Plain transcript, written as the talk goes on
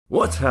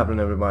What's happening,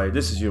 everybody?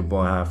 This is your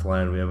boy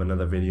Halfline. We have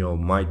another video of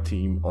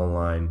MYTeam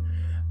online,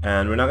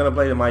 and we're not gonna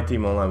play the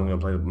MYTeam online. We're gonna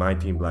play the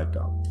MYTeam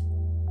Blacktop.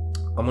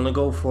 I'm gonna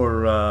go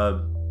for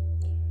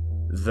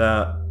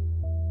the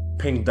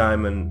pink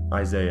Diamond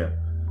Isiah.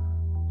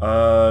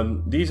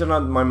 These are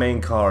not my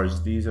main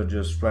cars. These are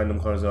just random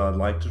cars that I'd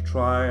like to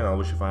try, and I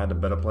wish if I had the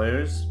better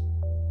players.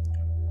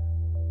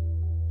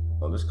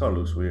 Oh, this car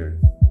looks weird.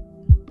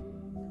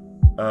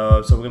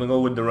 So we're gonna go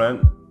with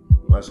Durant.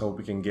 Let's hope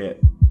we can get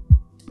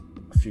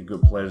a few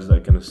good players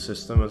that can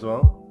assist him as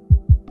well.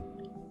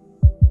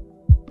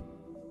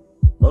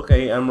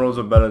 Okay, emeralds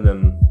are better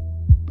than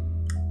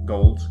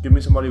golds. Give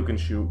me somebody who can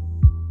shoot,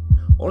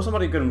 or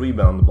somebody who can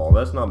rebound the ball.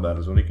 That's not bad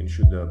as well. He can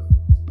shoot the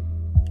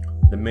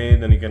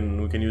mid, and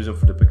we can use him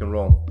for the pick and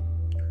roll.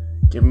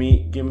 Give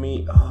me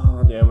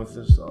the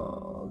amethyst.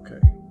 Oh,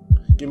 okay.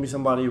 Give me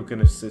somebody who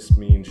can assist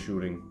me in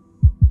shooting.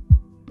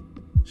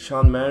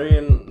 Sean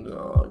Marion.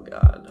 Oh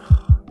god,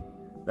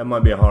 that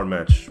might be a hard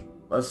match.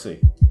 Let's see.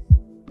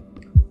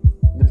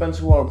 Depends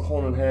who our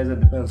opponent has, it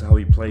depends how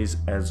he plays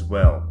as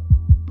well.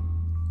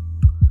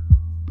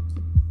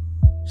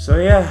 So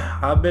yeah,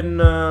 I've been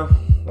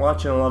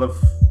watching a lot of...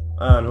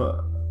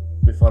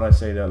 before I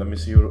say that, let me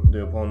see who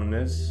the opponent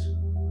is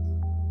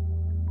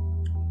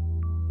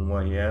and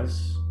what he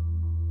has.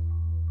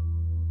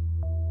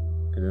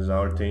 This is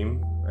our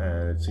team,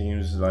 and it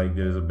seems like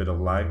there's a bit of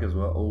lag as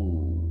well.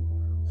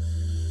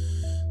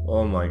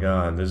 Oh my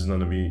god, this is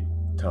gonna be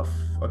tough.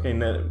 Okay,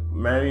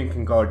 Marion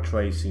can guard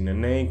Tracy,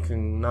 Nene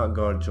can not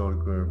guard George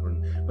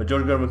Gervin, but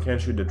George Gervin can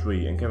shoot the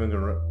three, and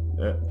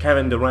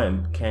Kevin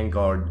Durant can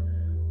guard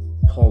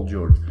Paul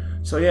George.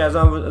 So yeah, as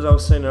I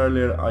was saying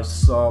earlier, I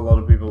saw a lot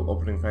of people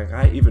opening packs.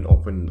 I even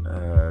opened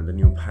the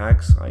new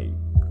packs. I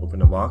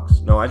opened a box.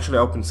 No, actually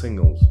I opened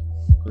singles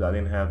because I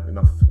didn't have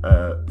enough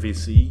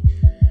VC,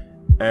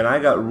 and I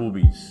got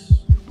rubies.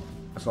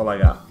 That's all I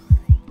got.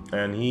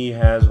 And he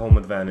has home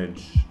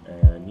advantage,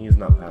 and he is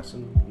not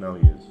passing. No,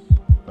 he is.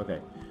 Okay.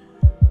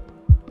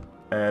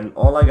 And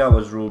all I got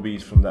was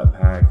rubies from that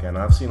pack, and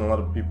I've seen a lot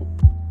of people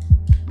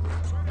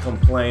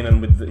complaining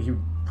with he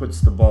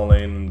puts the ball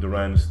in, and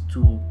Durant's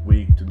too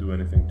weak to do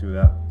anything to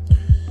that.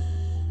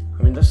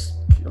 I mean, that's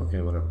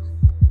okay, whatever.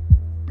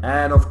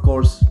 And of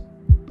course,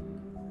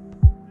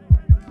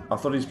 I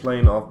thought he's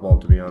playing off ball,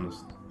 to be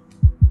honest.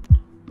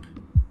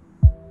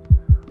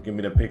 Give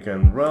me the pick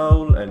and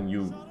roll, and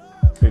you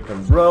pick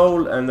and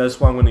roll, and that's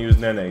why I'm going to use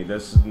Nene.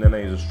 Nene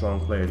is a strong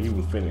player. He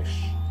will finish.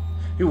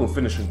 He will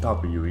finish on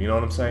top of you. You know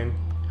what I'm saying?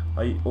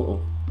 Oh,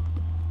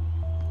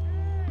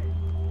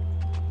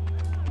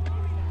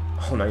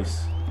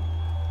 nice.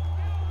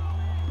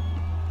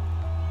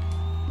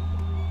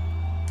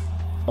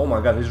 Oh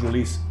my god, his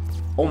release.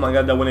 Oh my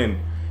god, that went in.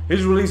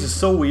 His release is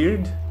so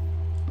weird.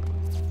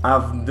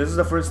 This is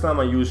the first time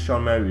I use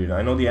Sean Marion.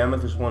 I know the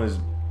amethyst one is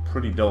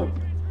pretty dope,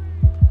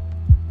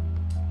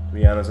 to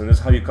be honest, and this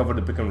is how you cover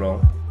the pick and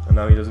roll. And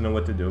now he doesn't know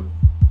what to do.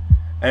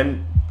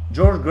 And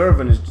George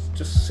Gervin is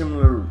just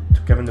similar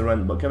to Kevin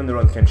Durant, but Kevin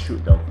Durant can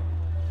shoot though.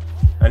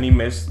 And he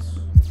missed.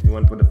 He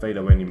went for the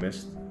fadeaway and he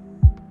missed.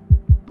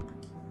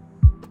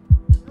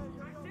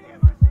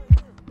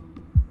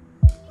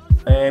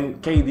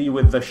 And KD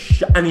with the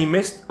shot, and he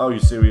missed. Oh, you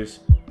serious?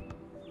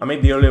 I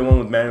made the earlier one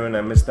with Mario and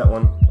I missed that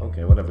one.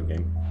 Okay, whatever,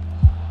 game.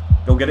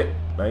 Go get it.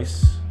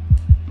 Nice.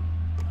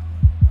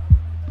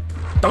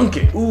 Dunk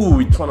it. Ooh,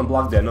 you're trying to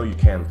block that. No, you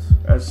can't.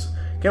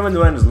 Kevin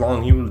Durant is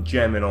long. He will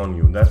jam it on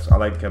you. I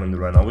like Kevin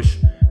Durant. I wish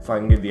if I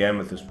can get the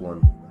amethyst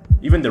one.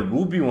 Even the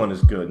ruby one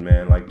is good,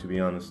 man. Like, to be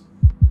honest.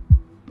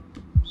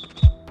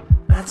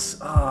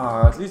 That's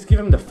at least give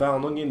him the foul.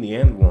 Don't get in the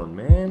end one,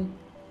 man.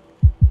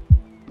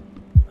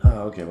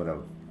 Okay,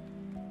 whatever.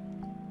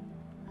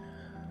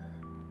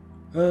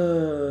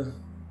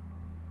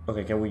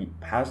 Okay, can we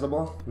pass the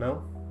ball?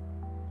 No?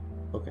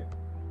 Okay.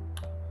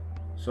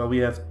 So we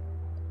have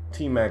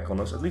T-Mac on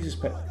us. At least he's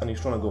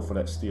trying to go for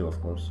that steal,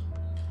 of course.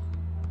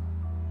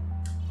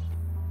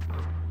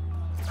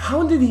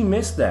 How did he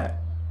miss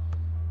that?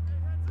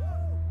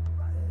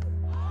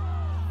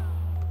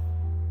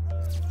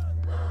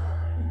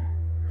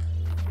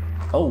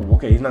 Oh,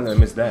 okay, he's not gonna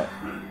miss that.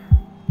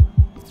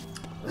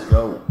 Let's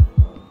go.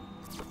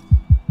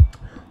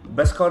 The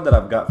best card that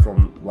I've got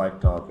from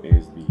Blacktop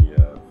is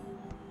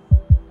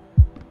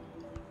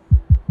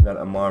that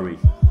Amari,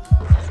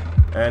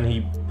 and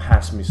he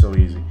passed me so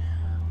easy.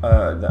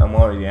 The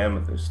Amari, the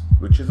Amethyst,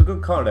 which is a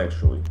good card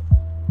actually.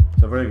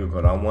 It's a very good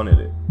card. I wanted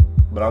it,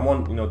 but I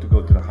want to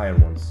go to the higher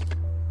ones.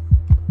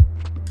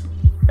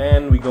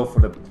 And we go for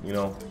the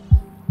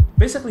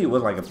basically it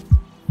was like a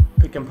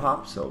pick and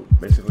pop. So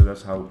basically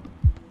that's how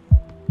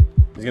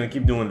he's gonna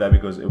keep doing that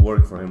because it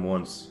worked for him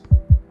once.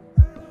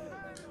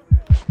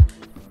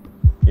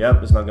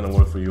 Yep, it's not gonna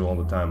work for you all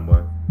the time,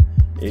 boy.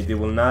 It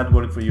will not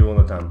work for you all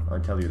the time. I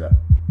tell you that.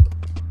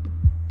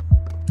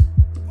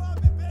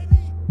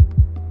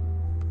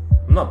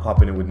 I'm not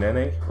popping it with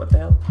Nene. What the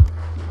hell?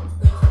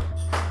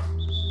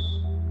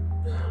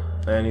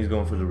 And he's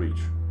going for the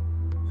reach.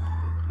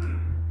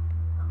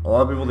 A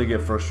lot of people, they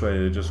get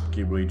frustrated, they just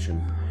keep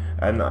reaching.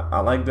 And I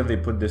like that they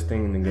put this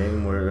thing in the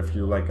game where if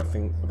you like, I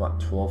think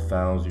about 12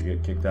 fouls, you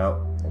get kicked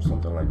out or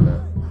something like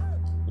that.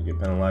 You get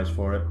penalized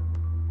for it.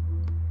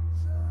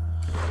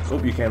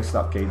 Hope you can't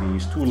stop KD.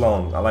 He's too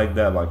long. I like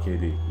that about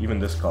KD. Even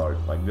this card.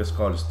 Like, this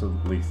card is still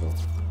lethal.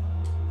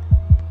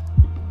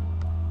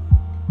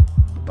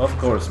 Of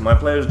course, my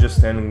player's just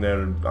standing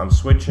there. I'm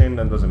switching,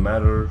 that doesn't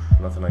matter.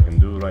 Nothing I can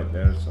do right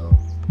there, so.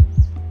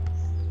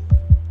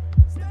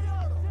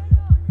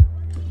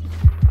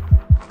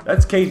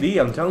 That's KD,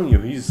 I'm telling you.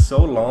 He's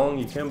so long,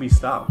 he can't be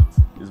stopped.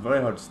 It's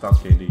very hard to stop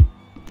KD.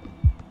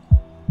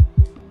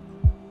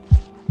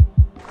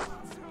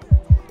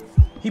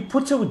 He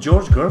puts it with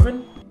George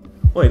Gervin?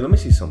 Wait, let me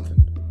see something.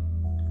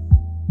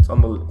 It's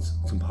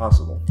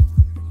impossible.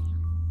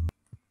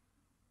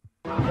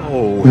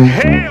 Oh,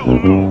 hell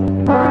no!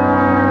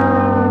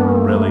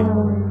 Really?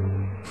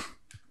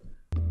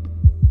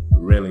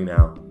 Really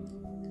now?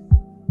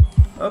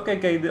 Okay,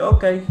 KD.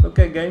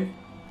 Okay, game.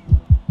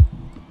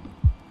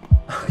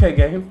 Okay,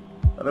 game.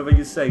 Whatever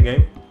you say,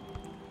 game.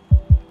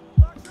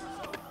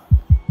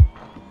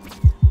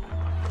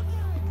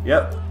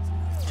 Yep.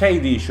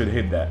 KD should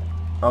hit that.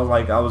 I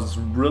was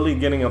really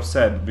getting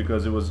upset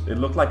because it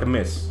looked like a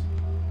miss.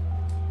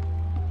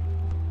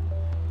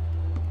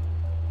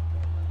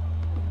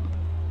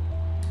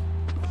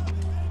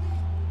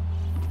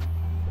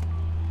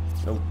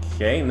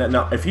 Okay,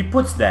 now if he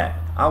puts that,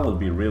 I will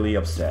be really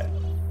upset.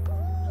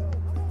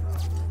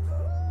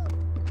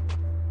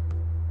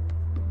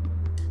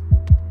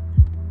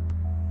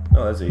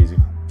 Oh, that's easy.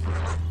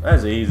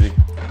 That's easy.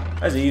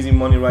 That's easy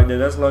money right there.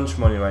 That's lunch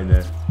money right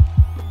there.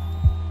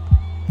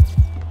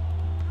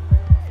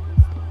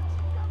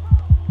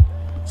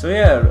 So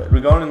yeah,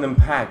 regarding them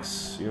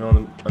packs, you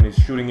know, and he's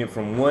shooting it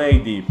from way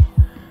deep.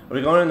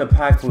 Regarding the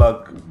pack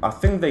luck, I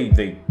think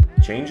they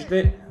changed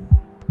it.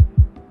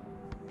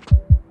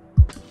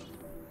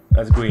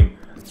 That's green.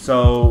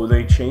 So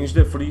they changed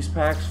it for these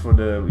packs for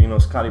the, you know,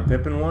 Scottie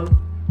Pippen one.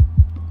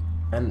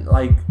 And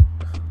like,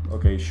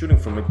 okay, he's shooting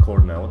from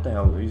midcourt now. What the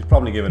hell? He's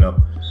probably giving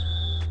up.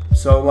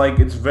 So like,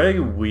 it's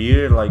very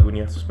weird. Like when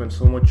you have to spend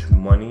so much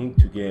money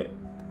to get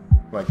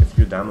like a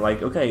few damn.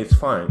 Like, okay, it's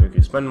fine.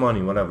 Okay, spend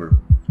money, whatever.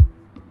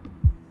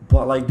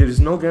 But like, there's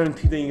no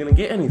guarantee that you're gonna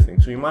get anything.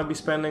 So you might be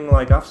spending,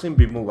 like, I've seen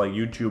people like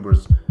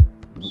YouTubers,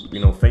 you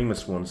know,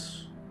 famous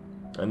ones,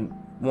 and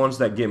ones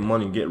that get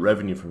money, get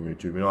revenue from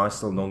YouTube. You know, I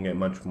still don't get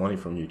much money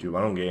from YouTube.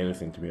 I don't get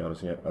anything, to be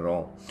honest, yet at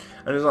all.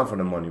 And it's not for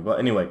the money. But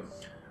anyway,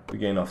 we're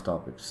getting off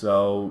topic.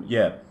 So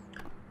yeah,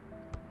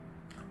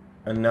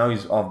 and now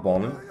he's off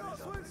balling,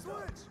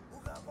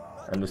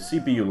 and the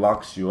CPU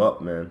locks you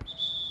up, man.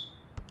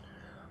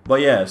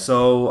 But yeah,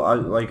 so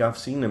I've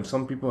seen them.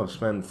 Some people have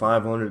spent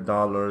 $500,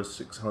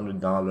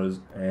 $600,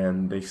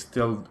 and they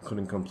still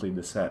couldn't complete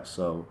the set.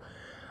 So,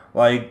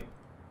 like,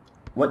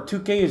 what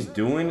 2K is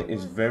doing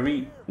is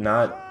very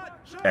not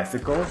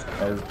ethical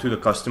to the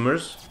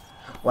customers.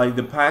 Like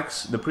the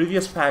packs, the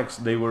previous packs,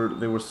 they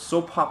were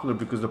so popular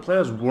because the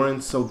players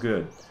weren't so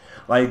good.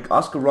 Like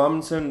Oscar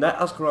Robinson, that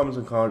Oscar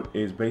Robinson card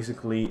is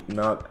basically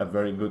not a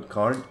very good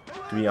card,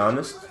 to be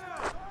honest.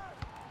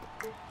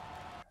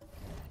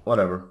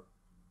 Whatever.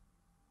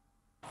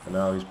 And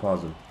now he's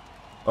pausing.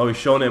 Oh, he's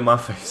showing it in my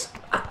face.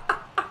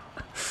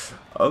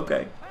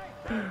 Okay.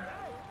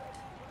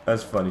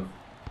 That's funny.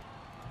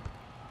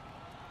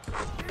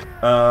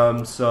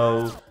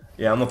 So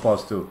yeah, I'm gonna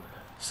pause too.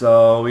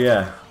 So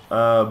yeah,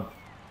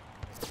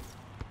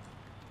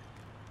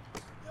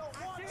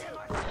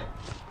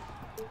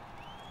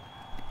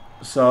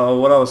 so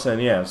what I was saying,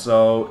 yeah,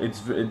 so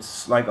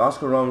it's like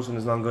Oscar Robinson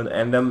is not good,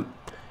 and them,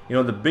 you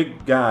know, the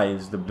big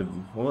guys, the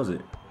what was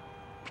it?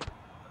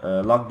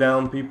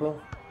 Lockdown people.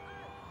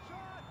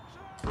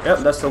 Yep,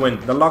 that's the win.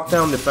 The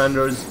lockdown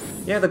defenders.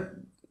 Yeah,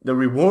 the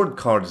reward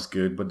card is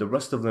good, but the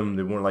rest of them,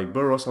 they weren't. Like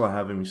Bill Russell, I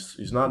have him.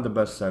 He's not the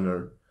best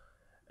center,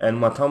 and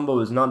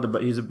Mutombo is not the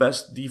best. He's the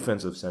best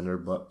defensive center,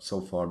 but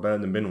so far better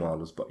than Ben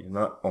Wallace. But he's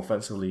not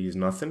offensively. He's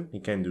nothing. He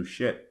can't do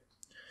shit.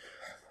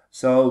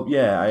 So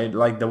yeah, I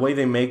like the way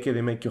they make it.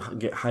 They make you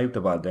get hyped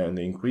about that, and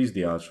they increase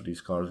the odds for these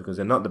cards because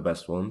they're not the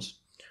best ones.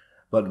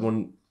 But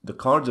when the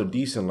cards are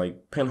decent,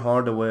 like Penn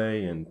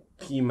Hardaway and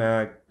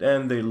T-Mac,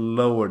 then they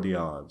lower the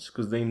odds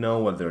because they know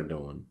what they're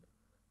doing.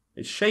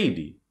 It's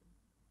shady.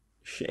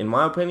 In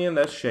my opinion,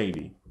 that's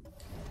shady.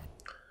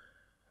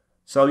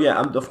 So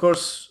yeah, of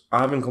course, I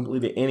haven't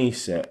completed any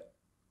set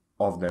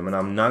of them, and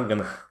I'm not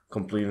gonna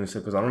complete any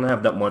set because I don't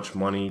have that much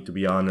money, to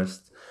be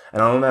honest,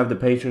 and I don't have the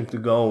patience to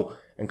go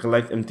and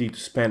collect MT to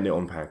spend it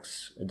on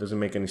packs. It doesn't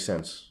make any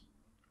sense.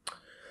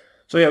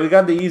 So yeah, we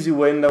got the easy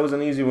win. That was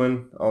an easy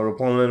win. Our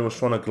opponent was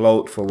trying to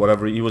gloat for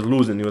whatever. He was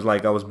losing. He was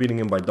like, I was beating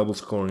him by double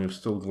scoring. He was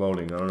still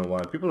gloating. I don't know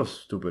why. People are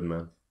stupid,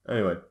 man.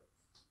 Anyway.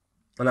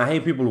 And I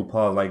hate people who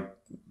pause. Like,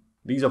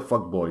 these are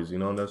fuck boys, you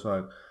know? That's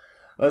why.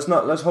 Let's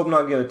hope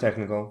not get a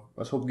technical.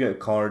 Let's hope get a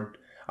card.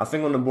 I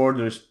think on the board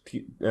there's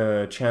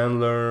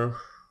Chandler.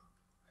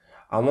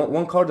 I want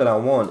one card that I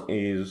want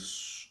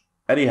is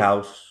Eddie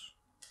House.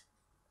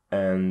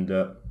 And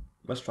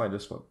let's try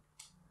this one.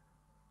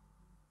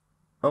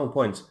 Oh,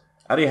 points.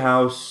 Eddie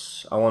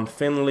House, I want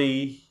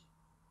Finley,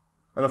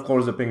 and of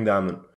course the Pink Diamond.